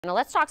Now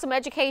let's talk some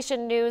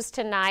education news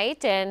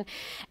tonight, and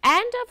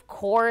of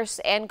course,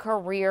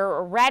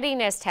 career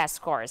readiness test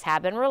scores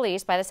have been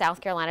released by the South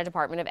Carolina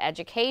Department of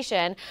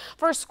Education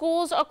for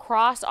schools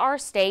across our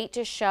state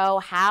to show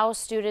how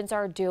students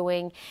are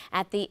doing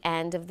at the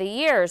end of the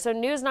year. So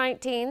News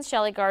 19's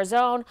Shelly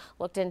Garzone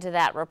looked into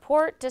that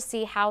report to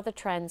see how the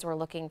trends were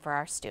looking for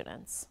our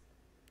students.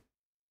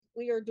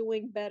 We are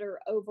doing better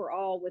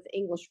overall with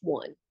English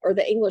 1 or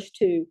the English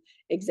 2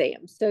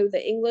 exams. So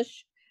the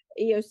English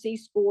EOC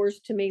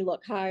scores to me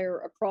look higher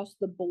across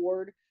the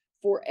board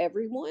for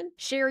everyone.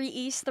 Sherry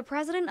East, the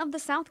president of the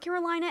South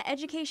Carolina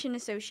Education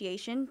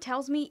Association,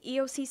 tells me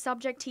EOC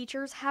subject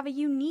teachers have a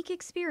unique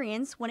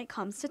experience when it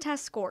comes to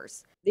test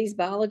scores. These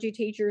biology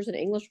teachers and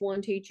English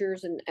 1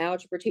 teachers and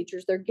algebra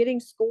teachers, they're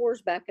getting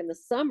scores back in the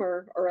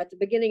summer or at the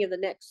beginning of the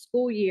next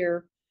school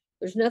year.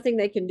 There's nothing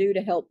they can do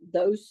to help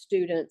those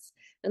students.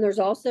 And there's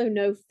also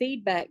no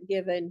feedback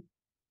given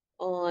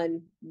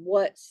on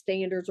what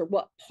standards or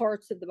what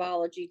parts of the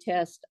biology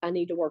test I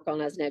need to work on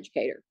as an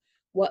educator.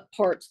 What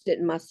parts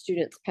didn't my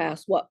students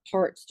pass? What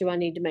parts do I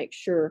need to make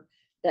sure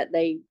that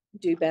they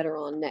do better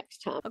on next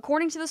time?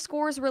 According to the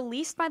scores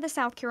released by the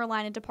South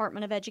Carolina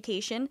Department of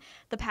Education,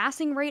 the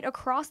passing rate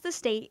across the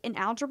state in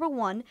Algebra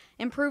 1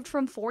 improved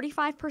from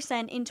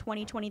 45% in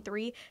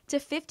 2023 to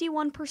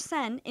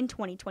 51% in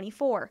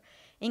 2024.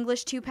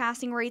 English 2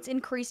 passing rates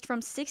increased from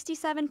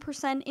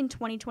 67% in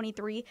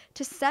 2023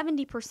 to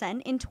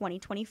 70% in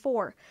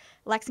 2024.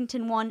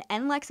 Lexington 1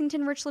 and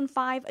Lexington Richland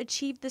 5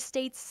 achieved the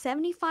state's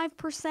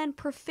 75%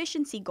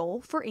 proficiency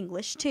goal for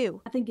English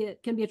 2. I think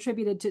it can be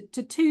attributed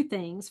to two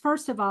things.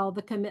 First of all,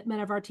 the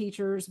commitment of our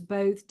teachers,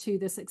 both to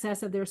the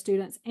success of their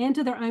students and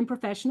to their own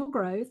professional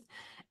growth,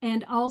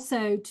 and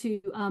also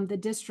to the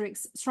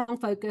district's strong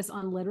focus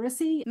on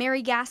literacy.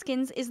 Mary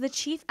Gaskins is the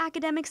Chief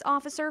Academics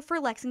Officer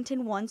for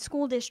Lexington 1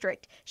 School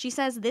District. She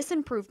says this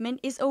improvement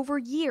is over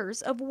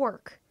years of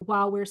work.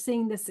 While we're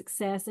seeing the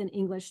success in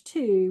English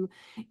 2,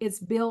 it's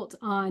built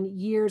on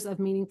years of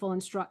meaningful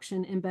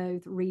instruction in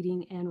both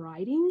reading and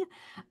writing.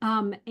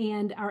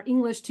 And our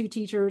English 2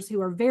 teachers, who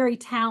are very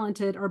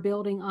talented, are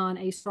building on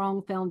a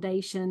strong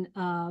foundation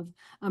of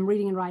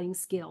reading and writing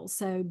skills.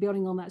 So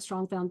building on that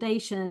strong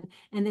foundation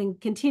and then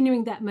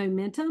continuing that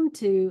momentum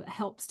to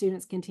help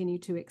students continue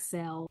to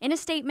excel. In a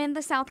statement,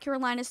 the South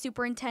Carolina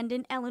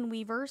Superintendent Ellen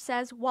Weaver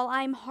says, "While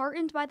I'm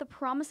heartened by the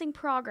promising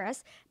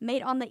progress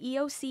made on the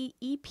EOC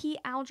EP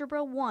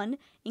Algebra 1,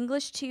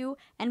 English 2,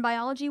 and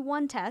Biology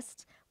 1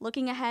 tests,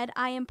 looking ahead,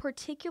 I am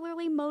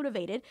particularly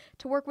motivated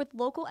to work with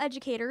local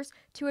educators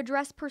to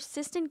address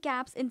persistent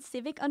gaps in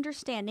civic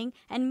understanding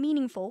and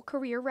meaningful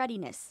career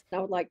readiness."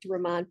 I would like to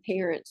remind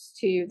parents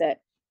too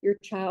that your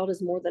child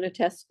is more than a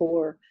test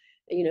score.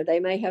 You know, they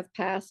may have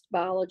passed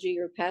biology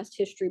or passed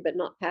history, but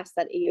not passed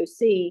that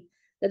EOC.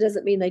 That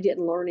doesn't mean they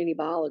didn't learn any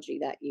biology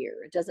that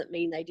year. It doesn't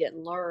mean they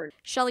didn't learn.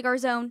 Shelly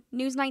Garzone,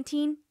 News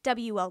 19,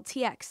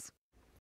 WLTX.